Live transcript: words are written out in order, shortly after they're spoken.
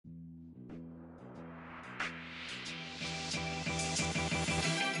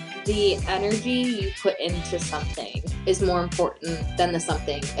The energy you put into something is more important than the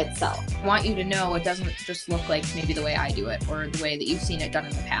something itself. I want you to know it doesn't just look like maybe the way I do it, or the way that you've seen it done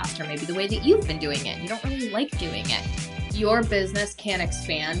in the past, or maybe the way that you've been doing it. You don't really like doing it. Your business can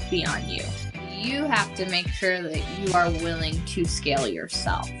expand beyond you. You have to make sure that you are willing to scale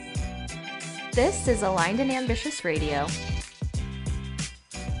yourself. This is Aligned and Ambitious Radio.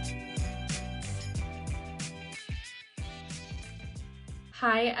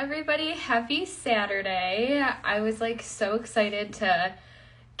 Hi everybody, happy Saturday. I was so excited to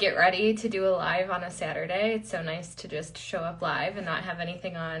get ready to do a live on a Saturday. It's so nice to just show up live and not have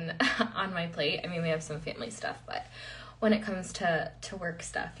anything on my plate. I mean, we have some family stuff, but when it comes to work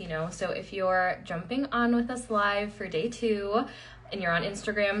stuff, So if you're jumping on with us live for day 2 and you're on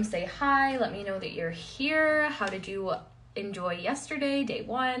Instagram, say hi, let me know that you're here. How did you enjoy yesterday, day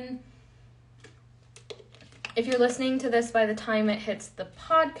 1? If you're listening to this by the time it hits the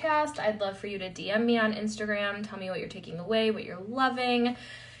podcast, I'd love for you to DM me on Instagram. Tell me what you're taking away, what you're loving.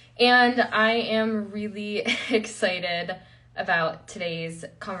 And I am really excited about today's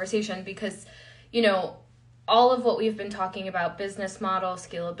conversation because, all of what we've been talking about, business model,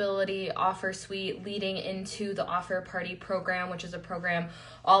 scalability, offer suite, leading into the Offer Party program, which is a program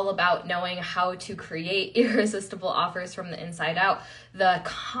all about knowing how to create irresistible offers from the inside out. The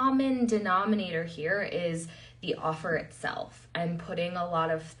common denominator here is the offer itself and putting a lot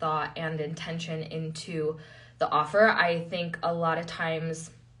of thought and intention into the offer. I think a lot of times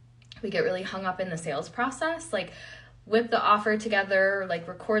we get really hung up in the sales process, whip the offer together,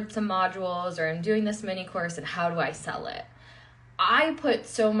 record some modules, or I'm doing this mini course and how do I sell it? I put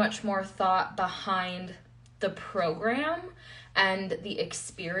so much more thought behind the program and the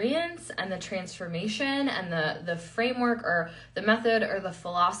experience and the transformation and the framework or the method or the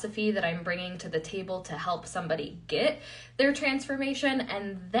philosophy that I'm bringing to the table to help somebody get their transformation.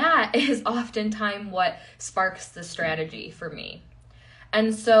 And that is oftentimes what sparks the strategy for me.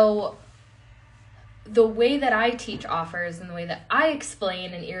 And so the way that I teach offers and the way that I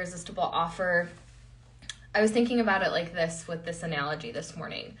explain an irresistible offer, I was thinking about it like this with this analogy this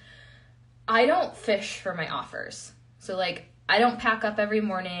morning. I don't fish for my offers. So I don't pack up every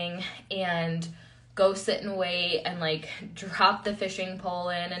morning and go sit and wait and drop the fishing pole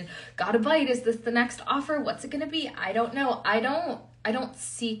in and got a bite. Is this the next offer? What's it going to be? I don't know. I don't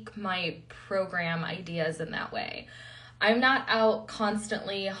seek my program ideas in that way. I'm not out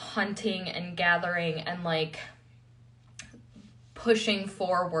constantly hunting and gathering and pushing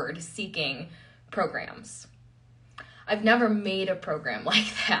forward, seeking programs. I've never made a program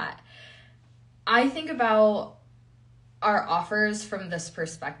like that. I think about our offers from this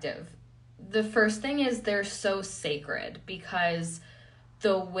perspective. The first thing is they're so sacred because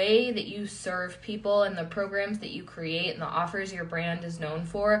the way that you serve people and the programs that you create and the offers your brand is known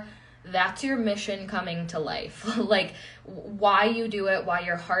for, that's your mission coming to life. Why you do it, why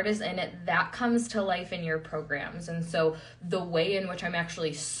your heart is in it, that comes to life in your programs. And so the way in which I'm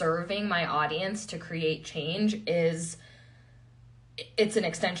actually serving my audience to create change it's an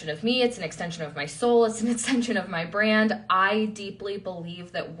extension of me, it's an extension of my soul, it's an extension of my brand. I deeply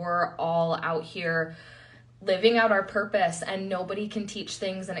believe that we're all out here living out our purpose, and nobody can teach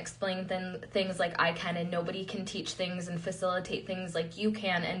things and explain things like I can, and nobody can teach things and facilitate things like you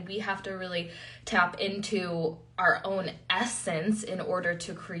can, and we have to really tap into our own essence in order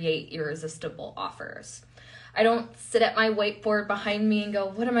to create irresistible offers. I don't sit at my whiteboard behind me and go,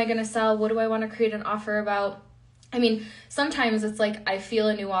 what am I going to sell? What do I want to create an offer about? I mean, sometimes it's I feel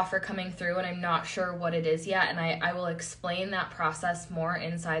a new offer coming through and I'm not sure what it is yet, and I will explain that process more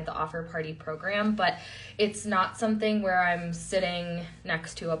inside the Offer Party program, but it's not something where I'm sitting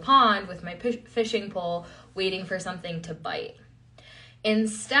next to a pond with my fishing pole waiting for something to bite.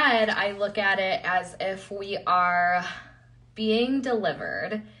 Instead, I look at it as if we are being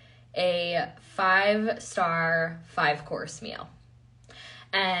delivered a 5-star, 5-course meal.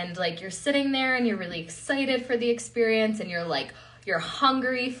 And you're sitting there and you're really excited for the experience and you're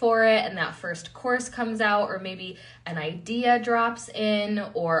hungry for it, and that first course comes out, or maybe an idea drops in,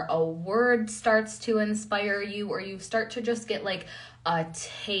 or a word starts to inspire you, or you start to just get a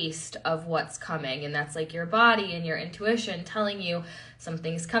taste of what's coming, and that's your body and your intuition telling you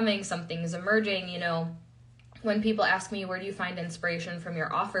something's coming, something's emerging. When people ask me, where do you find inspiration from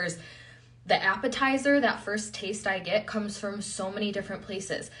your offers? The appetizer, that first taste I get, comes from so many different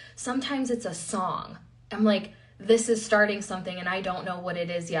places. Sometimes it's a song. I'm this is starting something and I don't know what it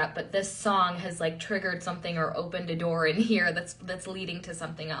is yet, but this song has triggered something or opened a door in here that's leading to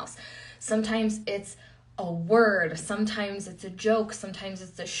something else. Sometimes it's a word, sometimes it's a joke, sometimes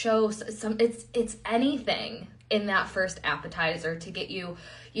it's a show, it's anything in that first appetizer to get you,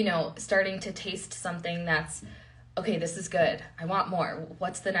 starting to taste something that's, okay, this is good. I want more.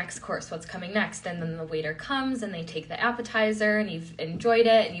 What's the next course? What's coming next? And then the waiter comes and they take the appetizer and you've enjoyed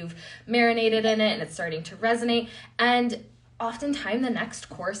it and you've marinated in it and it's starting to resonate. And oftentimes the next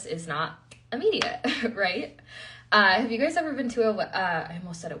course is not immediate, right? Have you guys ever been to I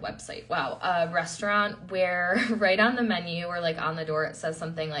almost said a website. Wow. A restaurant where right on the menu or like on the door, it says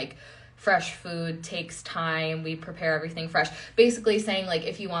something like, fresh food takes time, we prepare everything fresh, basically saying like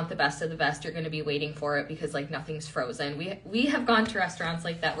if you want the best of the best, you're going to be waiting for it because like nothing's frozen. We have gone to restaurants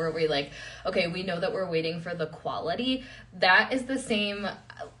like that where we like, okay, we know that we're waiting for the quality. That is the same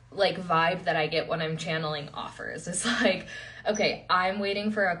like vibe that I get when I'm channeling offers. It's like, okay, I'm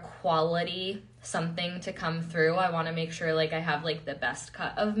waiting for a quality something to come through. I want to make sure like I have like the best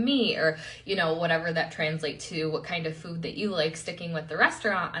cut of meat or, whatever that translates to, what kind of food that you like, sticking with the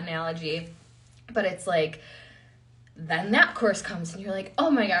restaurant analogy. But it's like, then that course comes and you're like,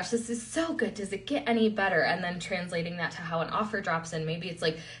 oh my gosh, this is so good. Does it get any better? And then translating that to how an offer drops in. Maybe it's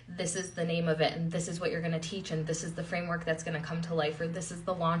like, this is the name of it and this is what you're going to teach and this is the framework that's going to come to life, or this is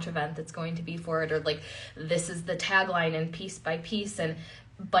the launch event that's going to be for it, or like this is the tagline, and piece by piece and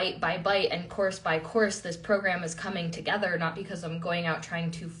bite by bite and course by course, this program is coming together, not because I'm going out trying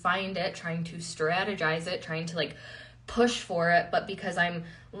to find it, trying to strategize it, trying to like push for it, but because I'm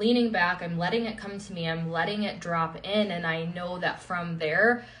leaning back, I'm letting it come to me, I'm letting it drop in, and I know that from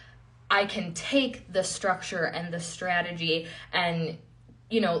there I can take the structure and the strategy and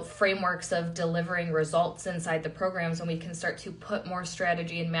frameworks of delivering results inside the programs, and we can start to put more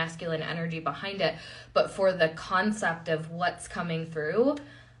strategy and masculine energy behind it. But for the concept of what's coming through,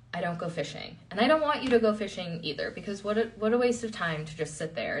 I don't go fishing. And I don't want you to go fishing either, because what a waste of time to just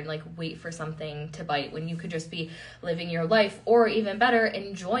sit there and like wait for something to bite when you could just be living your life, or even better,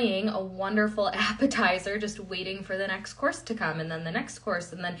 enjoying a wonderful appetizer, just waiting for the next course to come, and then the next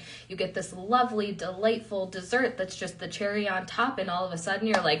course, and then you get this lovely, delightful dessert that's just the cherry on top, and all of a sudden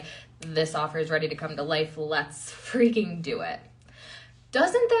you're like, this offer is ready to come to life, let's freaking do it.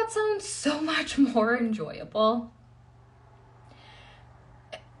 Doesn't that sound so much more enjoyable?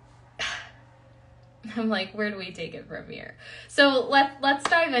 I'm like, where do we take it from here? So let's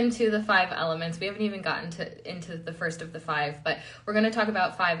dive into the 5 elements. We haven't even gotten into the first of the 5, but we're going to talk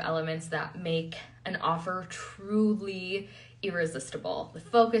about 5 elements that make an offer truly irresistible. The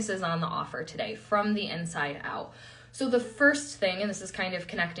focus is on the offer today, from the inside out. So the first thing, and this is kind of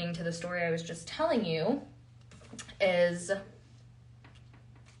connecting to the story I was just telling you, is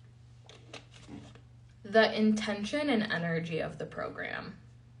the intention and energy of the program.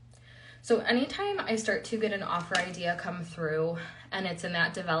 So anytime I start to get an offer idea come through and it's in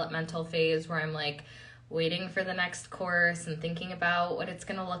that developmental phase where I'm like waiting for the next course and thinking about what it's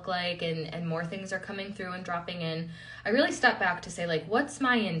going to look like, and more things are coming through and dropping in, I really step back to say, like, what's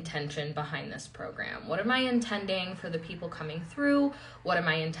my intention behind this program? What am I intending for the people coming through? What am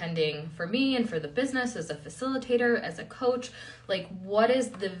I intending for me and for the business as a facilitator, as a coach? Like, what is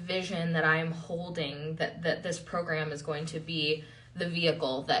the vision that I'm holding that this program is going to be the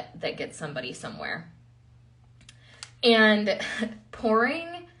vehicle that gets somebody somewhere? And pouring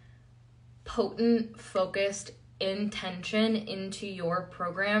potent, focused intention into your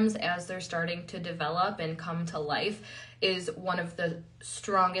programs as they're starting to develop and come to life is one of the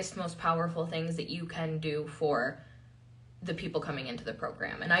strongest, most powerful things that you can do for the people coming into the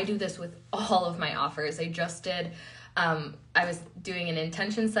program. And I do this with all of my offers. I just did I was doing an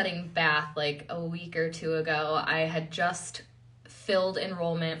intention setting bath like a week or 2 ago. I had just filled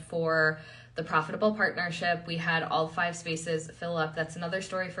enrollment for the Profitable Partnership. We had all 5 spaces fill up. That's another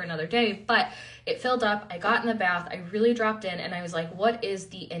story for another day, but it filled up. I got in the bath. I really dropped in and I was like, what is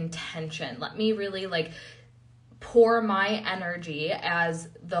the intention? Let me really like pour my energy as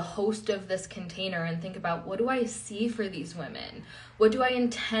the host of this container and think about, what do I see for these women? What do I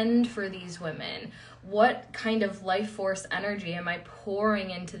intend for these women? What kind of life force energy am I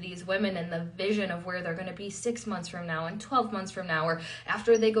pouring into these women and the vision of where they're going to be 6 months from now and 12 months from now, or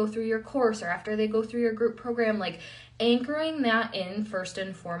after they go through your course or after they go through your group program? Like, anchoring that in first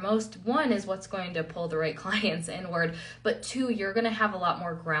and foremost, 1 is what's going to pull the right clients inward, but 2, you're going to have a lot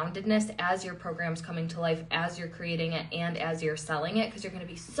more groundedness as your program's coming to life, as you're creating it and as you're selling it, because you're going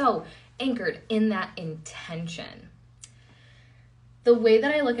to be so anchored in that intention. The way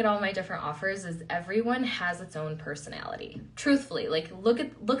that I look at all my different offers is everyone has its own personality. Truthfully, like look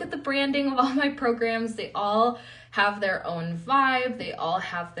at the branding of all my programs. They all have their own vibe. They all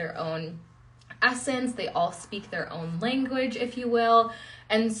have their own essence. They all speak their own language, if you will.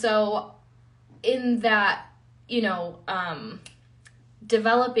 And so in that,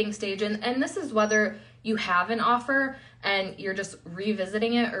 developing stage, and this is whether you have an offer and you're just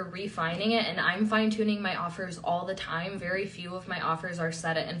revisiting it or refining it, and I'm fine-tuning my offers all the time. Very few of my offers are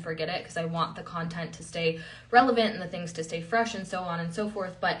set it and forget it because I want the content to stay relevant and the things to stay fresh and so on and so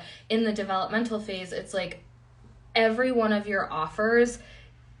forth. But in the developmental phase, it's like every one of your offers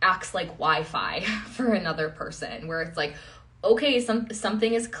acts like Wi-Fi for another person, where it's like, okay,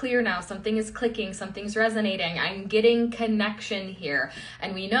 something is clear now, something is clicking, something's resonating, I'm getting connection here.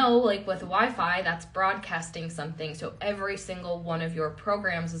 And we know, like with Wi-Fi, that's broadcasting something. So every single one of your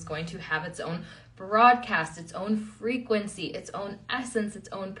programs is going to have its own broadcast, its own frequency, its own essence, its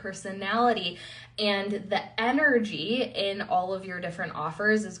own personality. And the energy in all of your different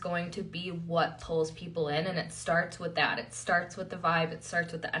offers is going to be what pulls people in. And it starts with that. It starts with the vibe, it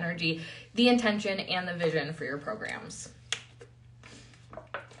starts with the energy, the intention, and the vision for your programs.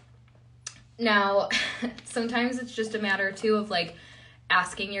 Now, sometimes it's just a matter too of like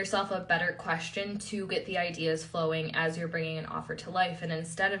asking yourself a better question to get the ideas flowing as you're bringing an offer to life. And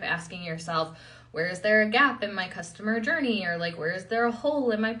instead of asking yourself, where is there a gap in my customer journey? Or like, where is there a hole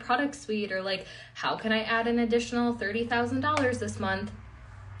in my product suite? Or like, how can I add an additional $30,000 this month?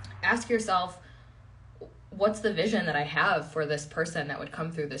 Ask yourself, what's the vision that I have for this person that would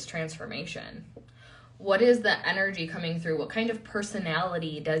come through this transformation? What is the energy coming through? What kind of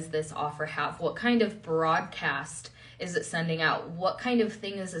personality does this offer have? What kind of broadcast is it sending out? What kind of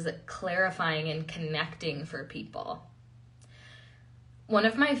things is it clarifying and connecting for people? One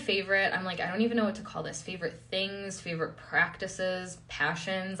of my favorite, I don't even know what to call this, favorite things, favorite practices,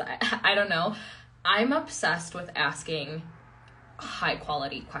 passions, I don't know. I'm obsessed with asking high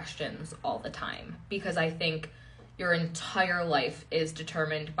quality questions all the time because I think your entire life is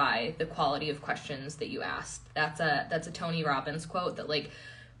determined by the quality of questions that you ask. That's a Tony Robbins quote that like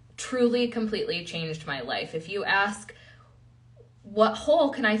truly completely changed my life. If you ask, what hole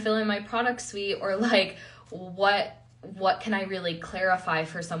can I fill in my product suite, or like what can I really clarify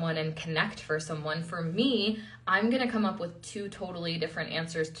for someone and connect for someone, for me, I'm going to come up with two totally different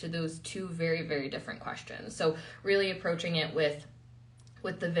answers to those two very, very different questions. So really approaching it with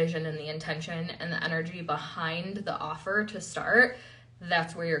the vision and the intention and the energy behind the offer to start,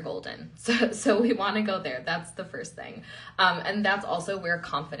 that's where you're golden. So we want to go there. That's the first thing. And that's also where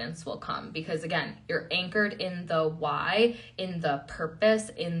confidence will come, because again, you're anchored in the why, in the purpose,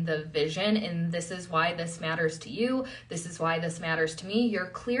 in the vision, and this is why this matters to you. This is why this matters to me. You're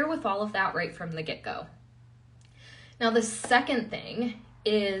clear with all of that right from the get-go. Now, the second thing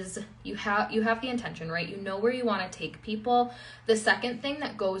is you have the intention, right? You know where you want to take people. The second thing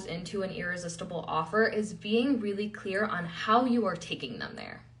that goes into an irresistible offer is being really clear on how you are taking them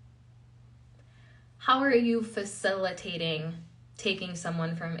there. How are you facilitating taking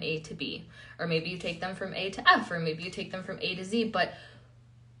someone from A to B? Or maybe you take them from A to F, or maybe you take them from A to Z, but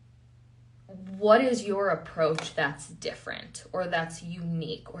what is your approach that's different, or that's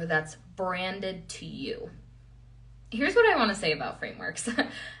unique, or that's branded to you? Here's what I want to say about frameworks.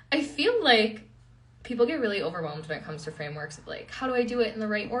 I feel like people get really overwhelmed when it comes to frameworks of like, how do I do it in the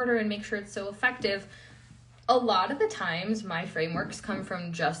right order and make sure it's so effective? A lot of the times my frameworks come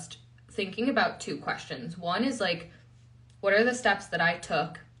from just thinking about two questions. One is like, what are the steps that I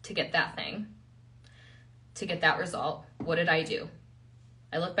took to get that thing, to get that result? What did I do?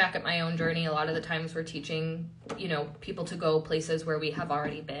 I look back at my own journey. A lot of the times we're teaching, people to go places where we have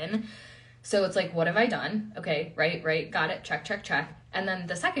already been. So it's like, what have I done? Okay, right, got it, check. And then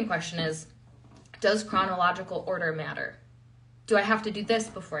the second question is, does chronological order matter? Do I have to do this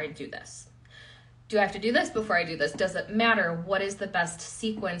before I do this? Do I have to do this before I do this? Does it matter? What is the best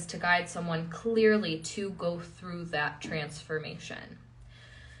sequence to guide someone clearly to go through that transformation?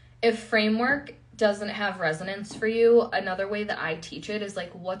 If framework doesn't have resonance for you, another way that I teach it is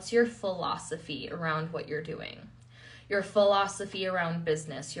like, what's your philosophy around what you're doing? Your philosophy around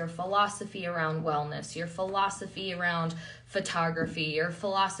business, your philosophy around wellness, your philosophy around photography, your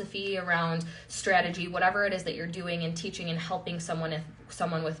philosophy around strategy, whatever it is that you're doing and teaching and helping someone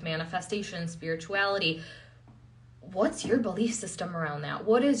with manifestation, spirituality. What's your belief system around that?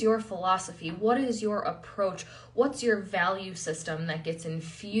 What is your philosophy? What is your approach? What's your value system that gets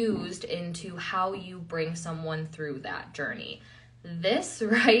infused into how you bring someone through that journey? This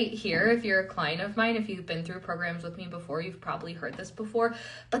right here, if you're a client of mine, if you've been through programs with me before, you've probably heard this before,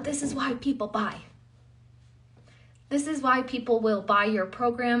 but this is why people buy. This is why people will buy your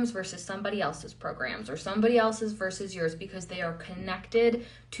programs versus somebody else's programs, or somebody else's versus yours, because they are connected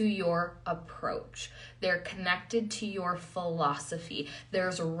to your approach. They're connected to your philosophy.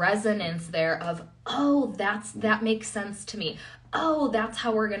 There's resonance there of, oh, that makes sense to me. Oh, that's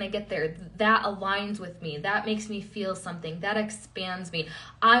how we're going to get there. That aligns with me. That makes me feel something. That expands me.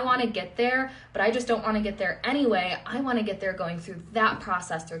 I want to get there, but I just don't want to get there anyway. I want to get there going through that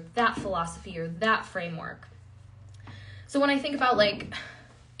process or that philosophy or that framework. So when I think about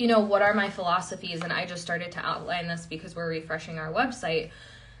what are my philosophies, and I just started to outline this because we're refreshing our website,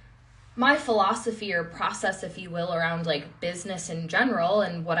 my philosophy or process, if you will, around business in general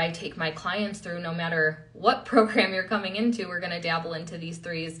and what I take my clients through, no matter what program you're coming into, we're going to dabble into these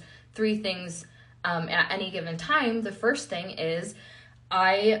three things at any given time. The first thing is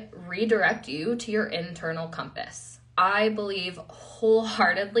I redirect you to your internal compass. I believe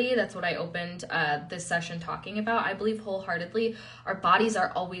wholeheartedly, that's what I opened this session talking about. I believe wholeheartedly our bodies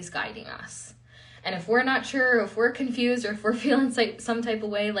are always guiding us. And if we're not sure, if we're confused, or if we're feeling some type of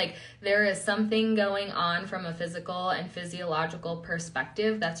way, there is something going on from a physical and physiological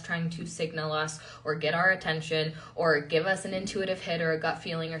perspective that's trying to signal us or get our attention or give us an intuitive hit or a gut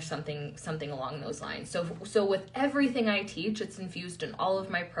feeling or something along those lines. So with everything I teach, it's infused in all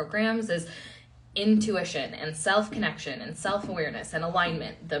of my programs is intuition and self-connection and self-awareness and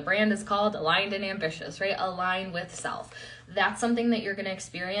alignment. The brand is called Aligned and Ambitious, right? Align with self. That's something that you're going to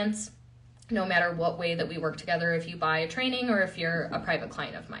experience no matter what way that we work together, if you buy a training or if you're a private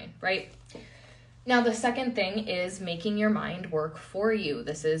client of mine, right? Now, the second thing is making your mind work for you.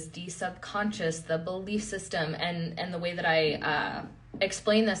 This is the subconscious, the belief system, and the way that I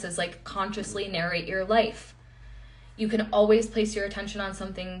explain this is consciously narrate your life. You can always place your attention on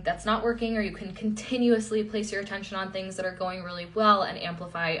something that's not working, or you can continuously place your attention on things that are going really well and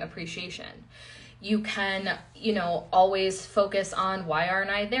amplify appreciation. You can, always focus on why aren't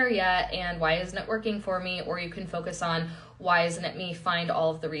I there yet and why isn't it working for me, or you can focus on why isn't it me, find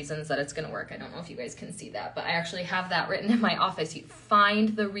all of the reasons that it's going to work. I don't know if you guys can see that, but I actually have that written in my office. You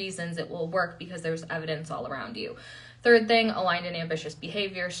find the reasons it will work because there's evidence all around you. Third thing, aligned and ambitious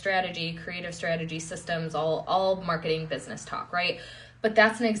behavior, strategy, creative strategy, systems, all marketing business talk, right? But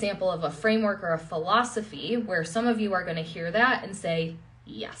that's an example of a framework or a philosophy where some of you are going to hear that and say,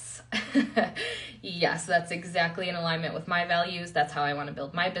 yes. Yes, that's exactly in alignment with my values. That's how I want to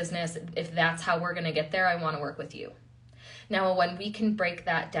build my business. If that's how we're going to get there, I want to work with you. Now, when we can break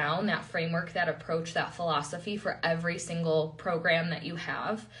that down, that framework, that approach, that philosophy for every single program that you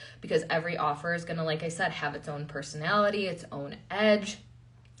have, because every offer is going to, like I said, have its own personality, its own edge,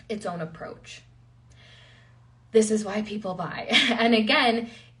 its own approach. This is why people buy. And again,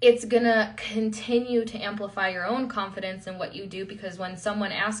 it's going to continue to amplify your own confidence in what you do, because when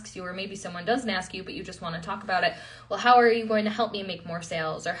someone asks you, or maybe someone doesn't ask you, but you just want to talk about it, well, how are you going to help me make more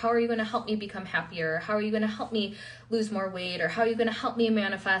sales? Or how are you going to help me become happier? Or how are you going to help me lose more weight? Or how are you going to help me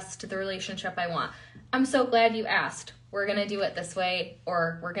manifest the relationship I want? I'm so glad you asked. We're going to do it this way,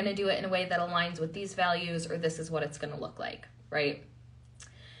 or we're going to do it in a way that aligns with these values, or this is what it's going to look like, right?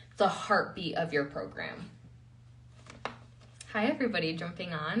 The heartbeat of your program. Hi, everybody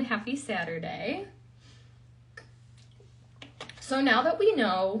jumping on. Happy Saturday. So now that we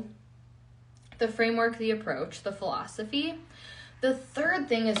know the framework, the approach, the philosophy, the third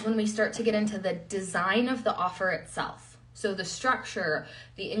thing is when we start to get into the design of the offer itself. So the structure,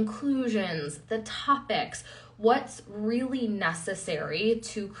 the inclusions, the topics, what's really necessary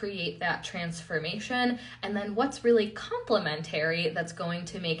to create that transformation, and then what's really complementary that's going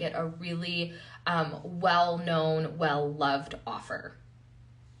to make it a really well-known, well-loved offer.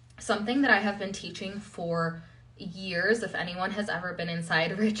 Something that I have been teaching for years, if anyone has ever been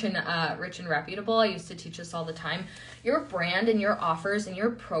inside Rich and Reputable, I used to teach this all the time. Your brand and your offers and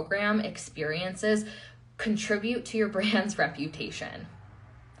your program experiences contribute to your brand's reputation.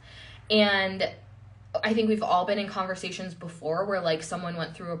 And I think we've all been in conversations before where someone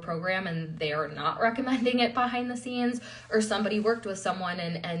went through a program and they are not recommending it behind the scenes, or somebody worked with someone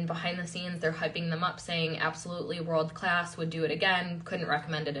and behind the scenes they're hyping them up saying absolutely world class, would do it again, couldn't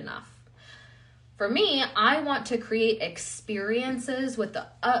recommend it enough. For me, I want to create experiences with the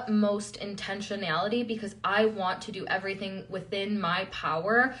utmost intentionality because I want to do everything within my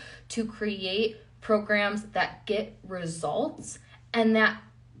power to create programs that get results and that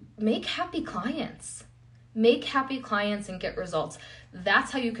make happy clients. Make happy clients and get results.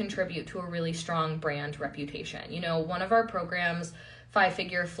 That's how you contribute to a really strong brand reputation. One of our programs,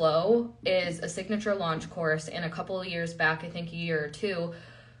 5-Figure Flow, is a signature launch course. And a couple of years back, I think a year or two,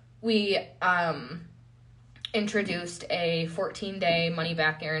 we introduced a 14-day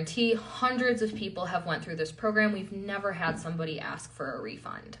money-back guarantee. Hundreds of people have went through this program. We've never had somebody ask for a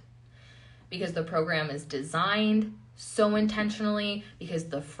refund because the program is designed so intentionally, because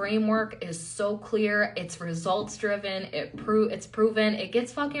the framework is so clear. It's results driven. It's proven. It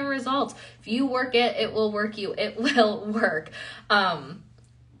gets fucking results. If you work it, it will work you. It will work.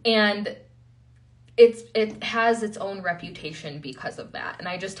 And it has its own reputation because of that. And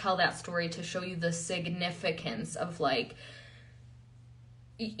I just tell that story to show you the significance of, like,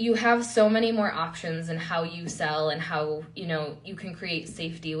 you have so many more options in how you sell and how, you know, you can create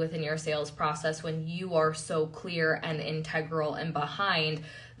safety within your sales process when you are so clear and integral and behind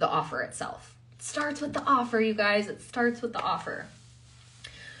the offer itself. It starts with the offer, you guys. It starts with the offer.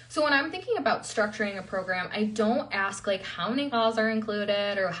 So when I'm thinking about structuring a program, I don't ask, like, how many calls are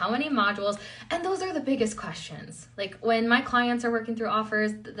included or how many modules. And those are the biggest questions. Like, when my clients are working through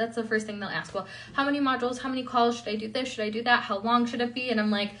offers, that's the first thing they'll ask. Well, how many modules, how many calls, should I do this, should I do that, how long should it be? And I'm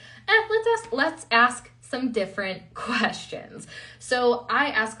like, let's ask some different questions. So I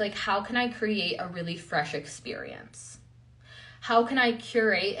ask, like, how can I create a really fresh experience? How can I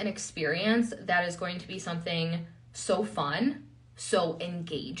curate an experience that is going to be something so fun, so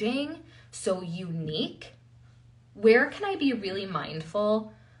engaging, so unique? Where can I be really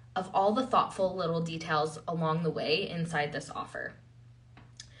mindful of all the thoughtful little details along the way inside this offer?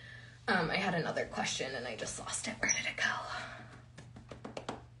 I had another question and I just lost it. Where did it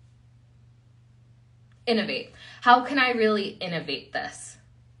go? Innovate. How can I really innovate this?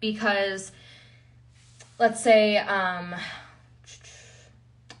 Because let's say,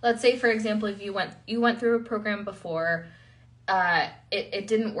 for example, if you went through a program before, it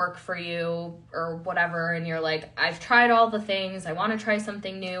didn't work for you or whatever, and you're like, I've tried all the things, I want to try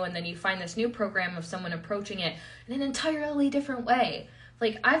something new, and then you find this new program of someone approaching it in an entirely different way.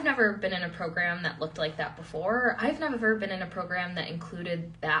 Like, I've never been in a program that looked like that before. I've never been in a program that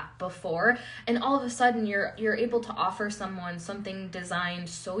included that before, and all of a sudden you're able to offer someone something designed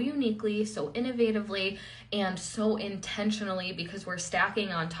so uniquely, so innovatively, and so intentionally, because we're stacking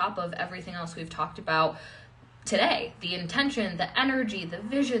on top of everything else we've talked about today. The intention, the energy, the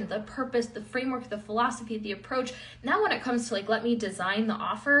vision, the purpose, the framework, the philosophy, the approach. Now when it comes to, like, let me design the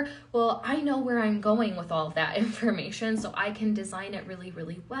offer, well, I know where I'm going with all of that information, so I can design it really,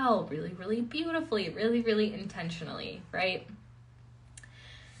 really well, really, really beautifully, really, really intentionally, right?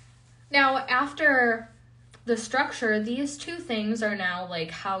 Now, after the structure, these two things are now,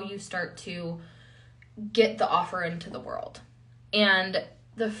 like, how you start to get the offer into the world. And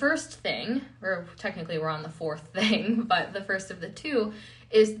the first thing, or technically we're on the fourth thing, but the first of the two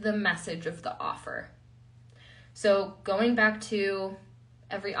is the message of the offer. So going back to,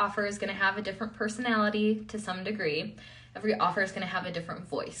 every offer is going to have a different personality to some degree. Every offer is going to have a different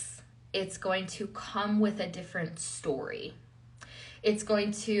voice. It's going to come with a different story. It's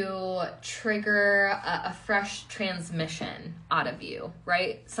going to trigger a fresh transmission out of you,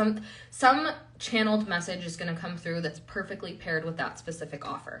 right? Some channeled message is going to come through that's perfectly paired with that specific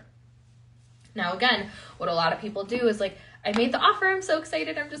offer. Now, again, what a lot of people do is, like, I made the offer, I'm so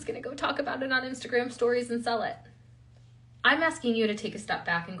excited, I'm just going to go talk about it on Instagram stories and sell it. I'm asking you to take a step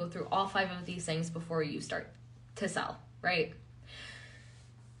back and go through all 5 of these things before you start to sell, right?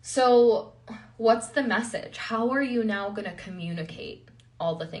 So what's the message? How are you now going to communicate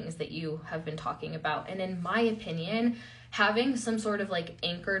all the things that you have been talking about? And in my opinion, having some sort of, like,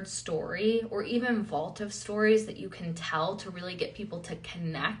 anchored story or even vault of stories that you can tell to really get people to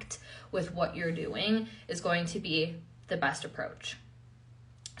connect with what you're doing is going to be the best approach.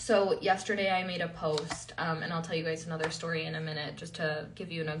 So yesterday I made a post, and I'll tell you guys another story in a minute just to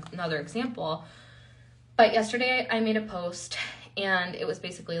give you another example. But yesterday I made a post, and it was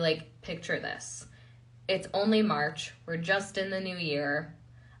basically like, picture this. It's only March. We're just in the new year.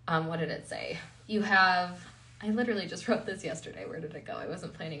 What did it say? You have, I literally just wrote this yesterday. Where did it go? I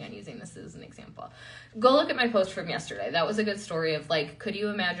wasn't planning on using this as an example. Go look at my post from yesterday. That was a good story of, like, could you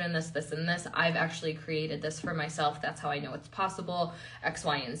imagine this, this, and this? I've actually created this for myself. That's how I know it's possible, X,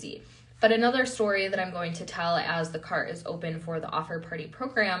 Y, and Z. But another story that I'm going to tell as the cart is open for the Offer Party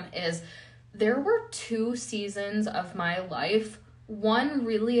program is, there were 2 seasons of my life, one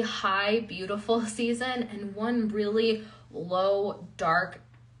really high, beautiful season, and one really low, dark,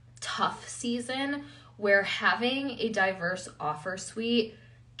 tough season, where having a diverse offer suite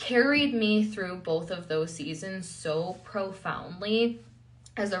carried me through both of those seasons so profoundly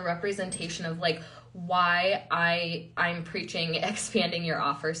as a representation of, like, why I'm preaching expanding your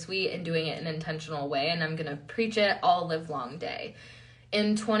offer suite and doing it in an intentional way, and I'm gonna preach it all live long day.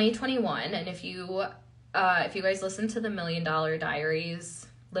 In 2021, and if you guys listen to the $1 Million Diaries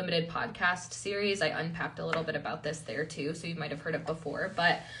limited podcast series, I unpacked a little bit about this there too, so you might have heard it before.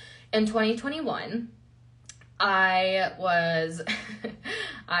 But in 2021, I was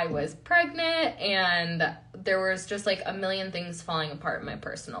pregnant, and there was just like a million things falling apart in my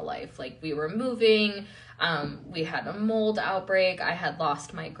personal life. Like, we were moving, we had a mold outbreak, I had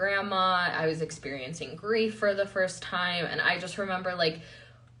lost my grandma, I was experiencing grief for the first time, and I just remember like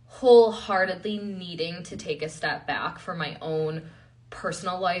wholeheartedly needing to take a step back for my own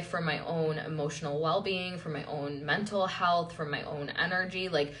personal life, for my own emotional well-being, for my own mental health, for my own energy,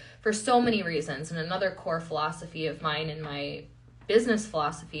 like for so many reasons. And another core philosophy of mine and my business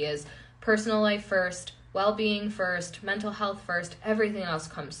philosophy is personal life first, well-being first, mental health first, everything else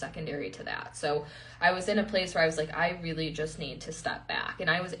comes secondary to that. So I was in a place where I was like, I really just need to step back. And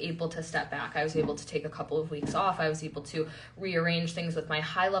I was able to step back. I was able to take a couple of weeks off. I was able to rearrange things with my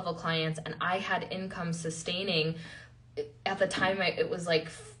high-level clients, and I had income sustaining. At the time, it was like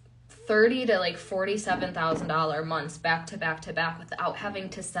 $30,000 to like $47,000 months back to back to back without having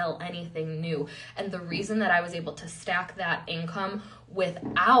to sell anything new. And the reason that I was able to stack that income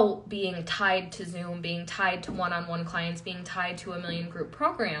without being tied to Zoom, being tied to one-on-one clients, being tied to 1 million group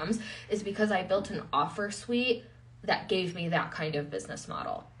programs is because I built an offer suite that gave me that kind of business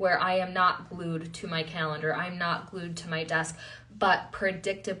model where I am not glued to my calendar, I'm not glued to my desk, but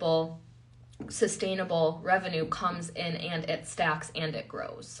predictable, sustainable revenue comes in and it stacks and it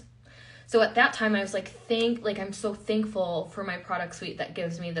grows. So at that time I was like, I'm so thankful for my product suite that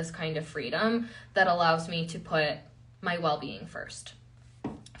gives me this kind of freedom that allows me to put my well-being first.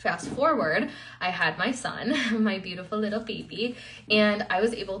 Fast forward, I had my son, my beautiful little baby, and I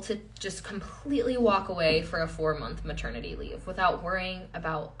was able to just completely walk away for a 4-month maternity leave without worrying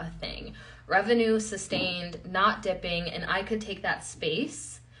about a thing. Revenue sustained, not dipping, and I could take that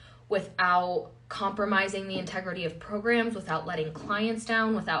space without compromising the integrity of programs, without letting clients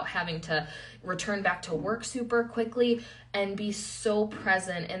down, without having to return back to work super quickly, and be so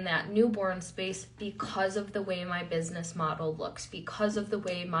present in that newborn space because of the way my business model looks, because of the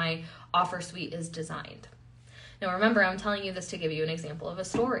way my offer suite is designed. Now remember, I'm telling you this to give you an example of a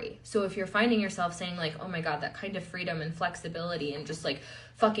story. So if you're finding yourself saying like, oh my God, that kind of freedom and flexibility and just like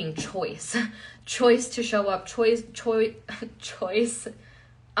fucking choice to show up, choice,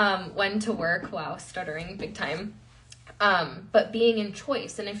 when to work, wow, stuttering big time, but being in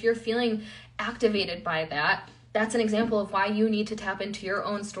choice. And if you're feeling activated by that, that's an example of why you need to tap into your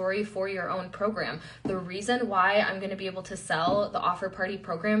own story for your own program. The reason why I'm going to be able to sell the Offer Party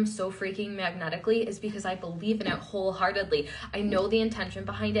program so freaking magnetically is because I believe in it wholeheartedly. I know the intention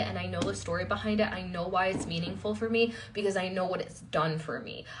behind it and I know the story behind it. I know why it's meaningful for me because I know what it's done for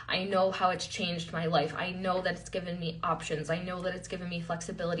me. I know how it's changed my life. I know that it's given me options. I know that it's given me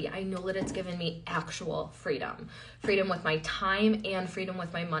flexibility. I know that it's given me actual freedom. Freedom with my time and freedom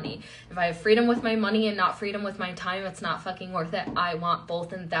with my money. If I have freedom with my money and not freedom with my time, it's not fucking worth it. I want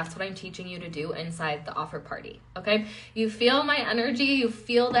both, and that's what I'm teaching you to do inside the Offer Party. Okay? You feel my energy, you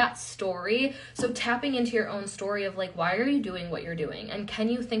feel that story. So tapping into your own story of like, why are you doing what you're doing? And can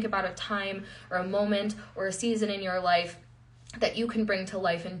you think about a time or a moment or a season in your life that you can bring to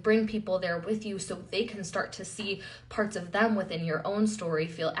life and bring people there with you so they can start to see parts of them within your own story,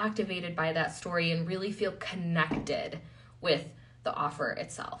 feel activated by that story, and really feel connected with the offer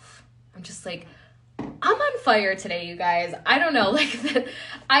itself. I'm just like, I'm on fire today, you guys. I don't know, like,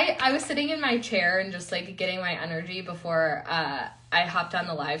 I was sitting in my chair and just like getting my energy before I hopped on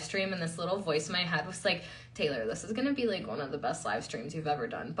the live stream, and this little voice in my head was like, Taylor, this is gonna be like one of the best live streams you've ever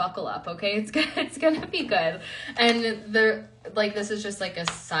done. Buckle up, okay? It's gonna be good. And this is just like a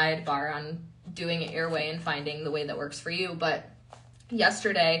sidebar on doing it your way and finding the way that works for you. But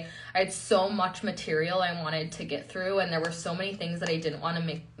yesterday, I had so much material I wanted to get through, and there were so many things that I didn't want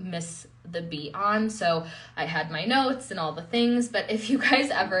to miss the beat on. So I had my notes and all the things. But if you guys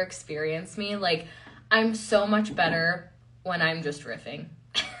ever experience me, like, I'm so much better when I'm just riffing.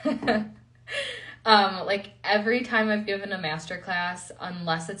 Like every time I've given a masterclass,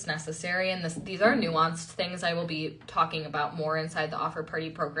 unless it's necessary, and these are nuanced things I will be talking about more inside the Offer Party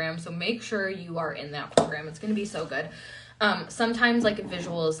program, so make sure you are in that program. It's going to be so good. Sometimes like a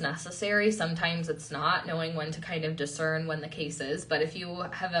visual is necessary, sometimes it's not, knowing when to kind of discern when the case is. But if you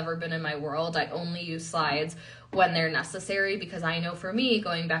have ever been in my world, I only use slides when they're necessary, because I know for me,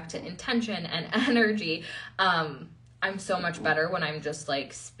 going back to intention and energy, I'm so much better when I'm just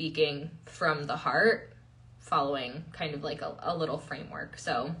like speaking from the heart, following kind of like a little framework.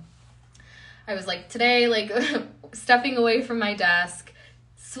 So I was like today, like stepping away from my desk,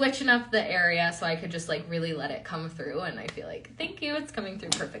 switching up the area so I could just like really let it come through. And I feel like, thank you, it's coming through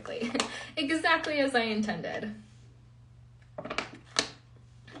perfectly. Exactly as I intended.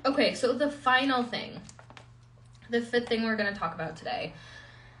 Okay, so the final thing, the fifth thing we're going to talk about today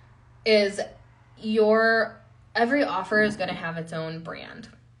is every offer is going to have its own brand,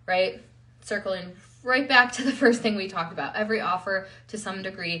 right? Circling right back to the first thing we talked about. Every offer, to some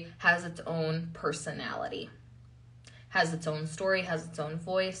degree, has its own personality, has its own story, has its own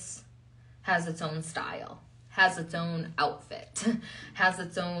voice, has its own style, has its own outfit, has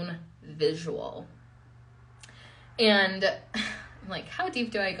its own visual. And I'm like, how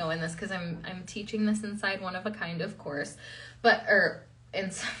deep do I go in this? Because I'm teaching this inside One of a Kind, of course,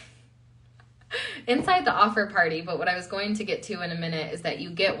 inside the offer party. But what I was going to get to in a minute is that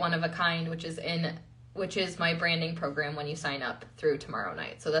you get One of a Kind, which is my branding program when you sign up through Tomorrow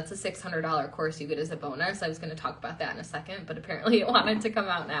Night. So that's a $600 course you get as a bonus. I was going to talk about that in a second, but apparently it wanted to come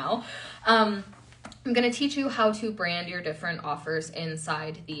out now. I'm going to teach you how to brand your different offers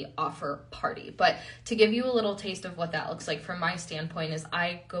inside the offer party. But to give you a little taste of what that looks like from my standpoint is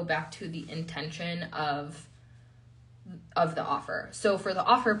I go back to the intention of the offer. So for the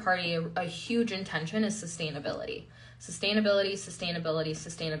offer party, a huge intention is sustainability. Sustainability, sustainability,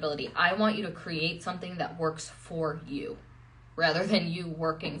 sustainability. I want you to create something that works for you rather than you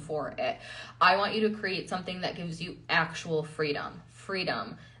working for it. I want you to create something that gives you actual freedom.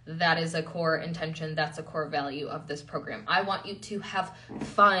 Freedom. That is a core intention. That's a core value of this program. I want you to have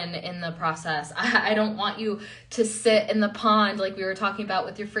fun in the process. I don't want you to sit in the pond like we were talking about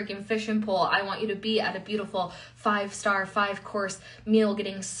with your freaking fishing pole. I want you to be at a beautiful 5-star, 5-course meal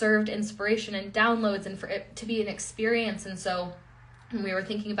getting served inspiration and downloads and for it to be an experience. And so when we were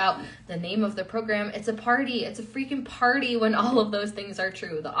thinking about the name of the program, it's a party. It's a freaking party when all of those things are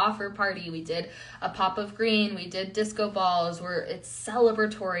true. The offer party, we did a pop of green, we did disco balls, where it's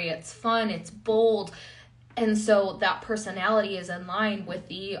celebratory, it's fun, it's bold. And so that personality is in line with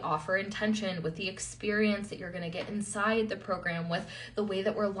the offer intention, with the experience that you're going to get inside the program, with the way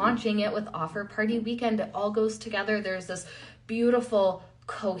that we're launching it with Offer Party Weekend. It all goes together. There's this beautiful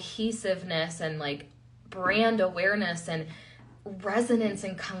cohesiveness and like brand awareness and resonance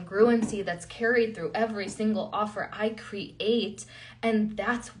and congruency that's carried through every single offer I create, and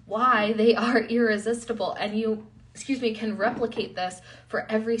that's why they are irresistible. And you can replicate this for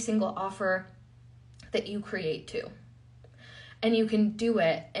every single offer that you create too, and you can do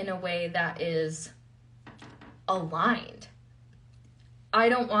it in a way that is aligned. I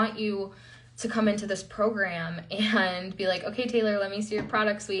don't want you to come into this program and be like, okay, Taylor, let me see your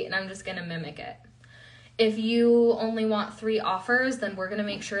product suite, and I'm just gonna mimic it. If you only want 3 offers, then we're going to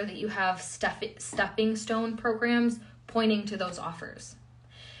make sure that you have stepping stone programs pointing to those offers.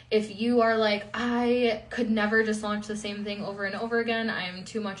 If you are like, I could never just launch the same thing over and over again, I'm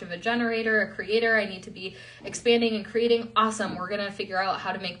too much of a generator, a creator, I need to be expanding and creating, awesome, we're going to figure out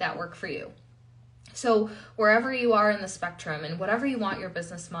how to make that work for you. So wherever you are in the spectrum and whatever you want your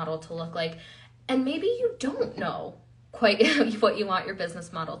business model to look like, and maybe you don't know quite what you want your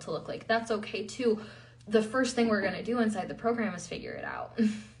business model to look like, that's okay too. The first thing we're going to do inside the program is figure it out.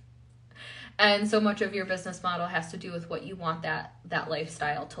 And so much of your business model has to do with what you want that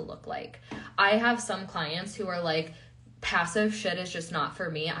lifestyle to look like. I have some clients who are like, passive shit is just not for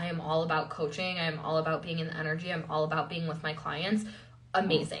me. I am all about coaching. I am all about being in the energy. I'm all about being with my clients.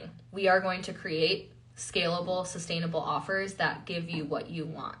 Amazing. We are going to create scalable, sustainable offers that give you what you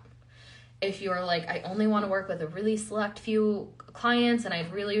want. If you're like, I only want to work with a really select few clients and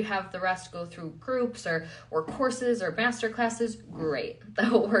I'd really have the rest go through groups or courses or master classes, great.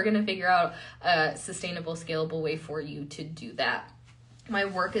 We're going to figure out a sustainable, scalable way for you to do that. My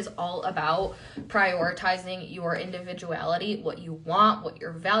work is all about prioritizing your individuality, what you want, what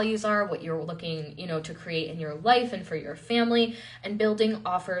your values are, what you're looking, to create in your life and for your family, and building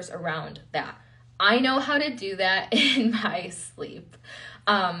offers around that. I know how to do that in my sleep.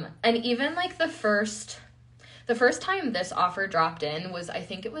 And even like the first time this offer dropped in was, I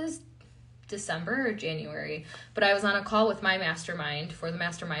think it was December or January, but I was on a call with my mastermind for the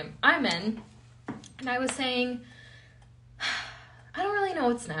mastermind I'm in, and I was saying, I don't really know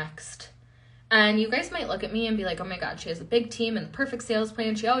what's next. And you guys might look at me and be like, oh my God, she has a big team and the perfect sales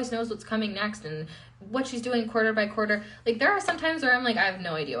plan. She always knows what's coming next and what she's doing quarter by quarter. Like, there are some times where I'm like, I have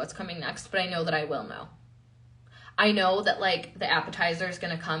no idea what's coming next, but I know that I will know. I know that like the appetizer is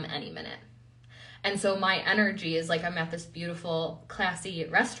going to come any minute. And so my energy is like, I'm at this beautiful, classy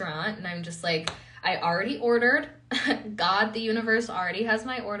restaurant and I'm just like, I already ordered. God, the universe already has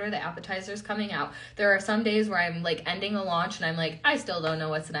my order. The appetizer's coming out. There are some days where I'm like ending a launch and I'm like, I still don't know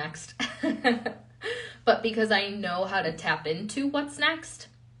what's next. But because I know how to tap into what's next,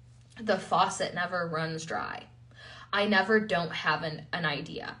 the faucet never runs dry. I never don't have an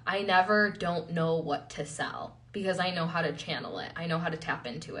idea. I never don't know what to sell. because I know how to channel it. I know how to tap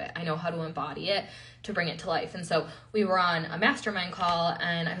into it. I know how to embody it to bring it to life. And so we were on a mastermind call,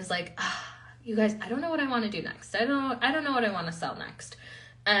 and I was like, you guys, I don't know what I want to do next. I don't know what I want to sell next.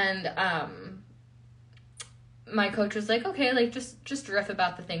 And my coach was like, okay, like just riff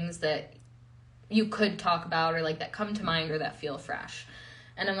about the things that you could talk about, or like that come to mind or that feel fresh.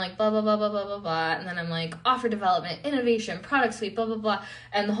 And I'm like, blah, blah, blah, blah, blah, blah, blah. And then I'm like, offer development, innovation, product suite, blah, blah, blah.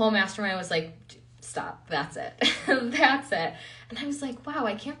 And the whole mastermind was like, stop, that's it. That's it. And I was like, wow,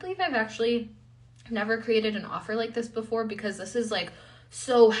 I can't believe I've actually never created an offer like this before, because this is like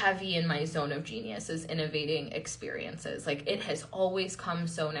so heavy in my zone of genius, is innovating experiences. Like, it has always come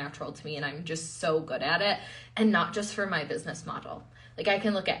so natural to me, and I'm just so good at it. And not just for my business model. Like, I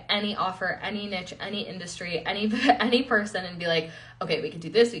can look at any offer, any niche, any industry, any person, and be like, okay, we could do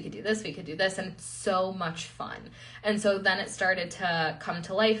this, we could do this, we could do this. And it's so much fun. And so then it started to come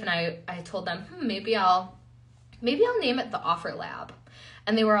to life, and I told them, maybe I'll name it the Offer Lab.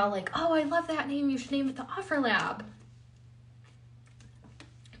 And they were all like, oh, I love that name. You should name it the Offer Lab.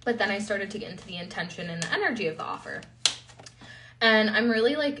 But then I started to get into the intention and the energy of the offer. And I'm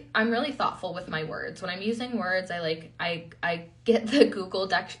really thoughtful with my words. When I'm using words, I get the Google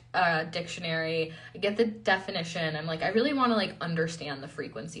dictionary, I get the definition. I'm like, I really want to like understand the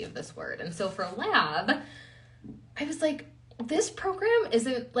frequency of this word. And so for lab, I was like, this program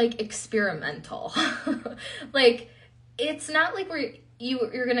isn't like experimental. Like, it's not like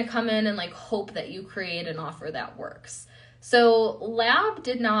you're going to come in and like hope that you create an offer that works. So lab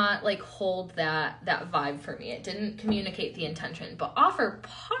did not like hold that vibe for me. It didn't communicate the intention. But offer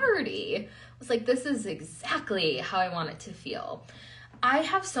party was like, this is exactly how I want it to feel. I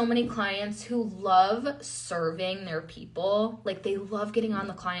have so many clients who love serving their people. Like, they love getting on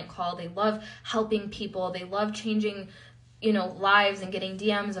the client call. They love helping people. They love changing, lives and getting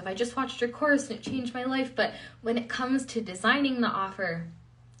DMs of, I just watched your course and it changed my life. But when it comes to designing the offer,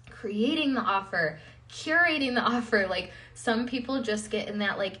 creating the offer, curating the offer, like, some people just get in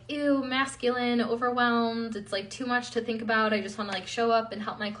that like, ew, masculine, overwhelmed, it's like too much to think about, I just want to like show up and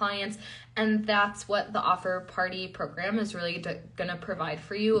help my clients. And that's what the Offer Party program is really gonna provide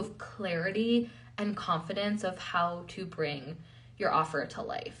for you, of clarity and confidence of how to bring your offer to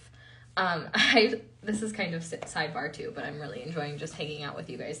life. This is kind of sidebar too, but I'm really enjoying just hanging out with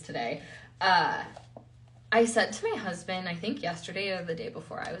you guys today. I said to my husband, I think yesterday or the day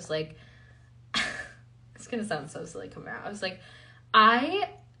before, I was like, it's going to sound so silly coming out. I was like, I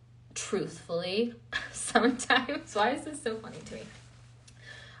truthfully sometimes, why is this so funny to me?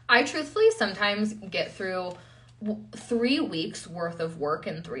 I truthfully sometimes get through 3 weeks worth of work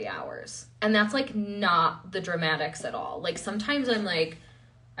in 3 hours. And that's like not the dramatics at all. Like, sometimes I'm like,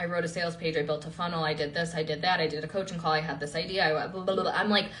 I wrote a sales page, I built a funnel, I did this, I did that, I did a coaching call, I had this idea, blah, blah, blah. I'm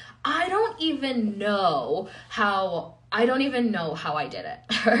like, I don't even know how I did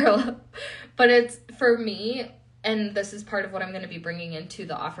it. But it's, for me, and this is part of what I'm going to be bringing into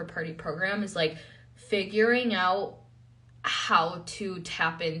the Offer Party program, is like figuring out how to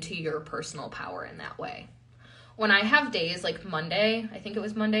tap into your personal power in that way. When I have days like Monday, I think it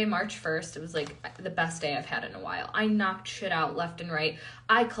was Monday, March 1st, it was like the best day I've had in a while. I knocked shit out left and right.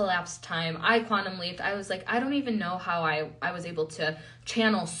 I collapsed time. I quantum leaped. I was like, I don't even know how I was able to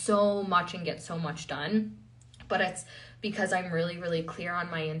channel so much and get so much done. But it's because I'm really, really clear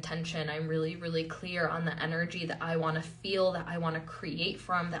on my intention. I'm really, really clear on the energy that I want to feel, that I want to create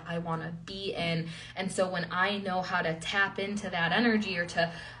from, that I want to be in. And so when I know how to tap into that energy, or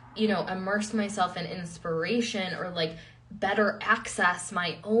to, immerse myself in inspiration, or like better access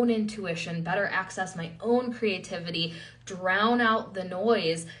my own intuition, better access my own creativity, drown out the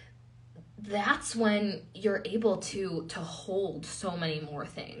noise, that's when you're able to hold so many more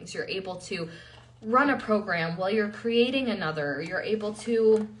things. You're able to run a program while you're creating another. You're able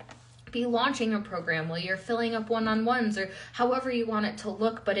to be launching a program while you're filling up one-on-ones, or however you want it to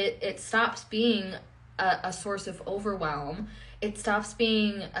look. But it stops being a source of overwhelm. It stops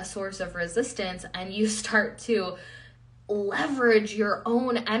being a source of resistance, and you start to leverage your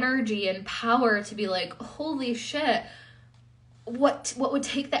own energy and power to be like, holy shit, what would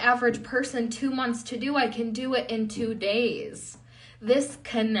take the average person 2 months to do, I can do it in 2 days. This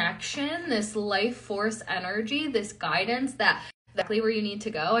connection, this life force energy, this guidance, that exactly where you need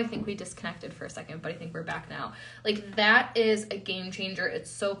to go. I think we disconnected for a second, but I think we're back now. Like, that is a game changer. It's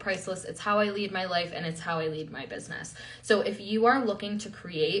so priceless. It's how I lead my life, and it's how I lead my business. So if you are looking to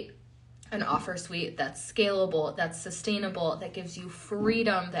create an offer suite that's scalable, that's sustainable, that gives you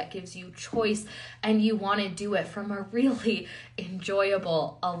freedom, that gives you choice, and you want to do it from a really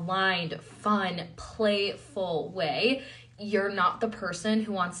enjoyable, aligned, fun, playful way, you're not the person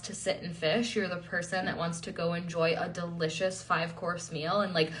who wants to sit and fish. You're the person that wants to go enjoy a delicious 5-course meal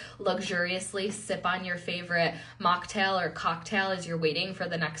and like luxuriously sip on your favorite mocktail or cocktail as you're waiting for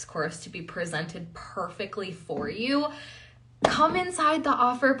the next course to be presented perfectly for you. Come inside the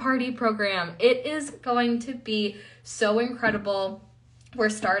Offer Party program. It is going to be so incredible. We're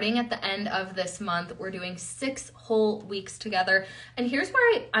starting at the end of this month. We're doing 6 whole weeks together. And here's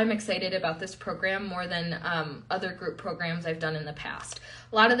why I'm excited about this program more than other group programs I've done in the past.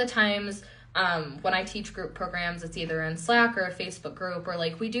 A lot of the times when I teach group programs, it's either in Slack or a Facebook group, or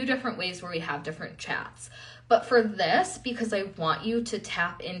like we do different ways where we have different chats. But for this, because I want you to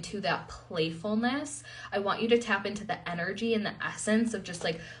tap into that playfulness, I want you to tap into the energy and the essence of just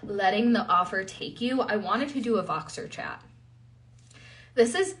like letting the offer take you, I wanted to do a Voxer chat.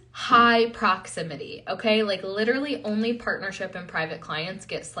 This is high proximity, okay? Like literally only partnership and private clients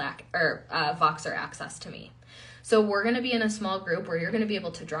get Slack or Voxer access to me. So we're going to be in a small group where you're going to be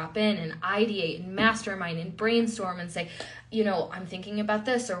able to drop in and ideate and mastermind and brainstorm and say, you know, I'm thinking about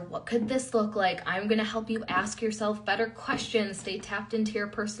this, or what could this look like? I'm going to help you ask yourself better questions, stay tapped into your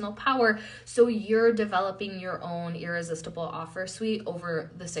personal power, so you're developing your own irresistible offer suite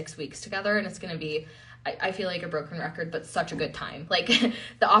over the 6 weeks together. And it's going to be, I feel like a broken record, but such a good time. Like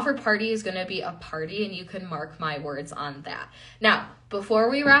the Offer Party is going to be a party, and you can mark my words on that. Now, before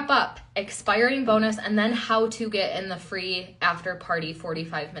we wrap up, expiring bonus and then how to get in the free after party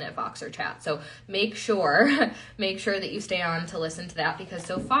 45-minute Voxer chat. So make sure that you stay on to listen to that, because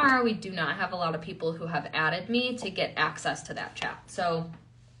so far we do not have a lot of people who have added me to get access to that chat. So,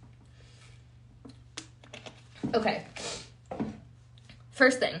 okay.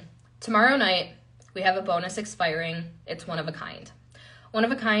 First thing, tomorrow night, we have a bonus expiring. It's One of a Kind. One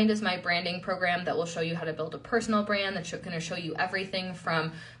of a Kind is my branding program that will show you how to build a personal brand. That's going to show you everything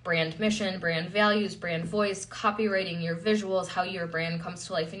from brand mission, brand values, brand voice, copywriting, your visuals, how your brand comes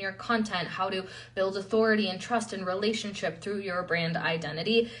to life in your content, how to build authority and trust and relationship through your brand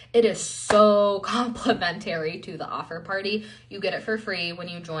identity. It is so complimentary to the Offer Party. You get it for free when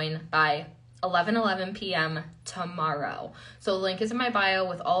you join by 11 p.m. tomorrow. So the link is in my bio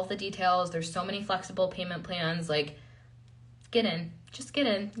with all of the details. There's so many flexible payment plans. Like, get in. Just get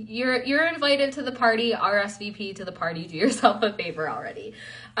in. You're invited to the party. RSVP to the party. Do yourself a favor already.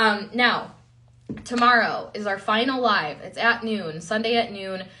 Now, tomorrow is our final live. It's at noon, Sunday at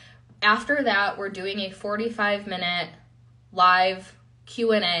noon. After that, we're doing a 45-minute live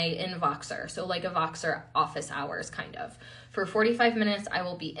Q&A in Voxer. So like a Voxer office hours kind of. For 45 minutes, I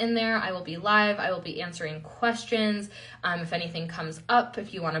will be in there. I will be live. I will be answering questions. If anything comes up,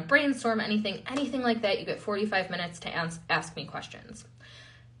 if you want to brainstorm anything like that, you get 45 minutes to ask me questions.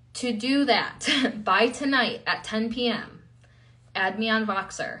 To do that, by tonight at 10 p.m., add me on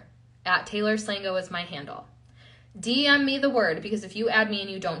Voxer. @TaylorSlango is my handle. DM me the word, because if you add me and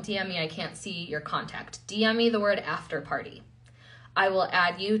you don't DM me, I can't see your contact. DM me the word After Party. I will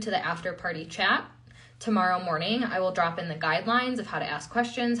add you to the After Party chat. Tomorrow morning, I will drop in the guidelines of how to ask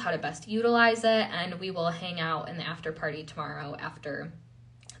questions, how to best utilize it, and we will hang out in the After Party tomorrow after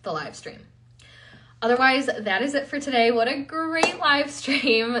the live stream. Otherwise, that is it for today. What a great live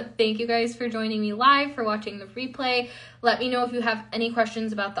stream. Thank you guys for joining me live, for watching the replay. Let me know if you have any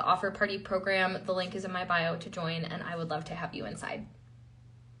questions about the Offer Party program. The link is in my bio to join, and I would love to have you inside.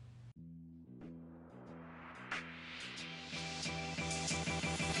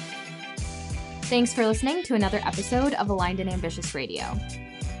 Thanks for listening to another episode of Aligned and Ambitious Radio.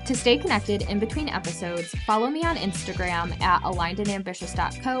 To stay connected in between episodes, follow me on Instagram at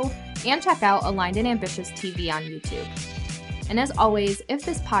alignedandambitious.co and check out Aligned and Ambitious TV on YouTube. And as always, if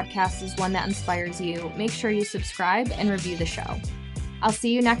this podcast is one that inspires you, make sure you subscribe and review the show. I'll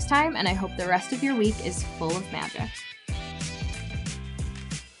see you next time, and I hope the rest of your week is full of magic.